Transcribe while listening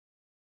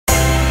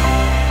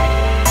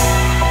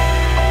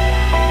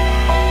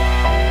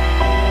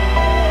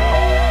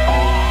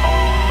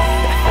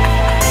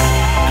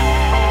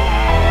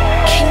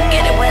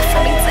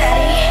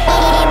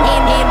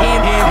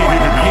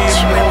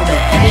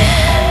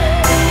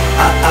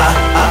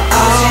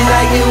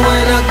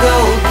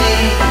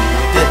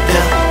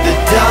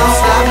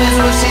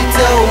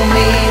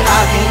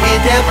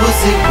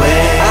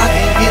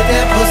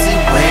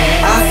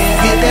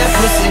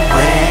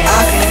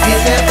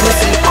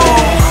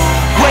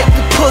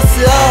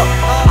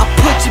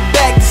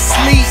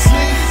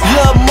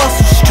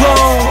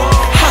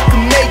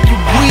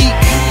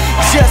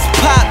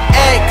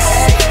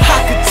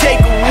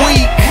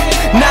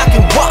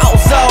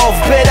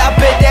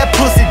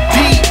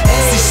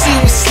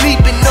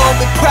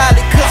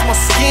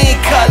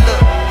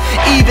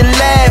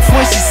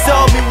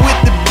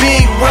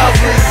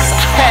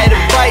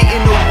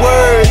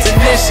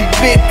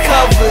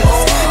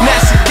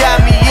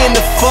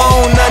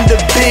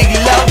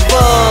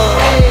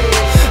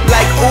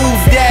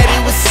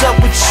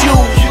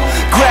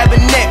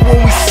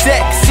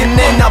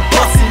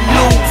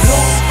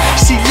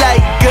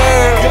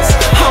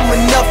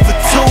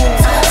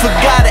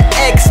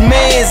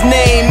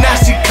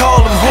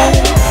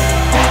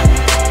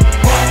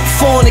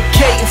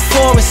eating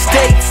foreign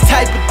steaks,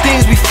 type of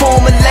things we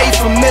formulate,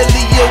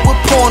 familiar with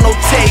porno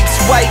tapes.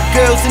 White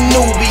girls in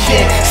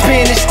Nubian,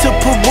 Spanish to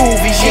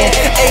Peruvian,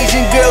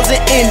 Asian girls in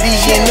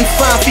Indian, and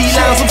fine felines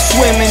I'm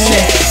swimming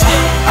in.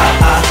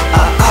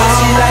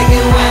 She like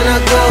it when I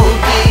go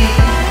deep.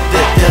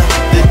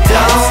 The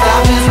don't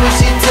stop is what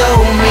she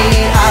told me.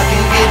 I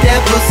can get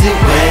that pussy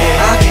wet.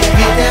 I can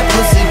get that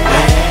pussy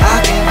wet. I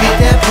can get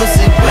that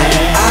pussy wet.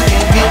 I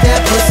can get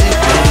that pussy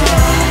wet.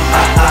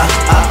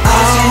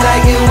 She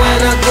like it when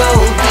I go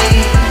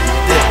deep.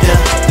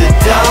 The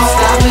don't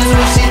stop is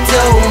what she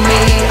told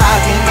me. I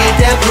can get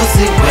that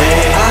pussy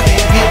wet. I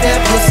can get that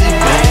pussy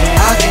wet.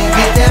 I can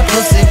get that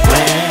pussy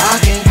wet. I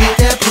can get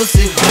that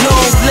pussy wet.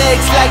 Long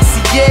legs like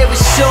Sierra,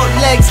 short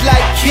legs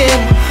like Kim,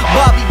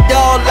 Bobby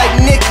doll like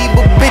Nicki,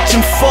 but bitch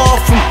I'm far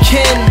from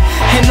Ken,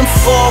 and I'm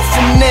far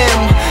from them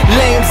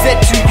lames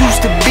that you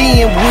used to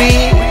being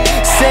with.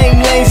 Same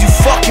lanes you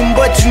fucking,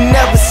 but you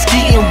never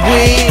skiing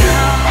with.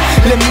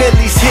 Let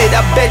Millyz hit,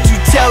 I bet you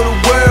tell the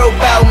world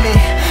about me.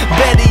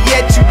 Better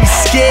yet, you be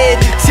scared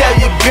to tell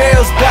your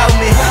girls about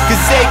me,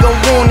 cause they gon'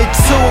 want it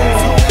too,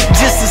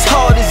 just as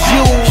hard as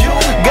you.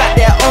 Got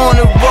that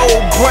on the roll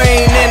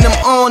brain and I'm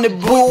on it,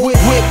 boo.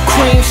 Whipped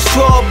cream,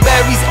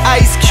 strawberries,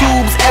 ice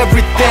cubes,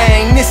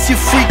 everything. This your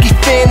freaky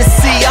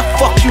fantasy, I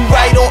fuck you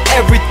right on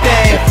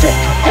everything.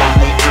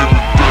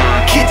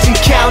 Kitchen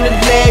counter,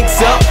 legs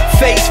up,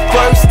 face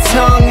first,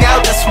 tongue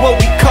out, that's what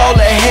we call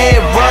a head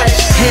rush.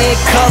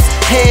 Handcuffs,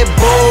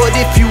 headboard,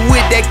 if you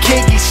with that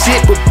kinky shit,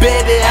 but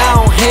better I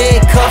don't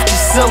handcuff you,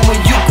 someone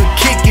you could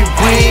kick it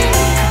with.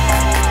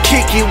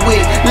 Kick it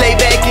with, lay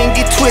back and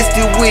get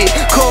twisted with.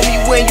 Call me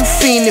when you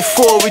fiending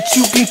for it,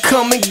 you can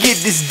come and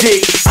get this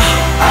dick. She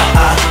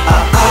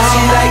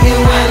like it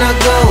when I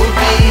go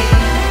deep.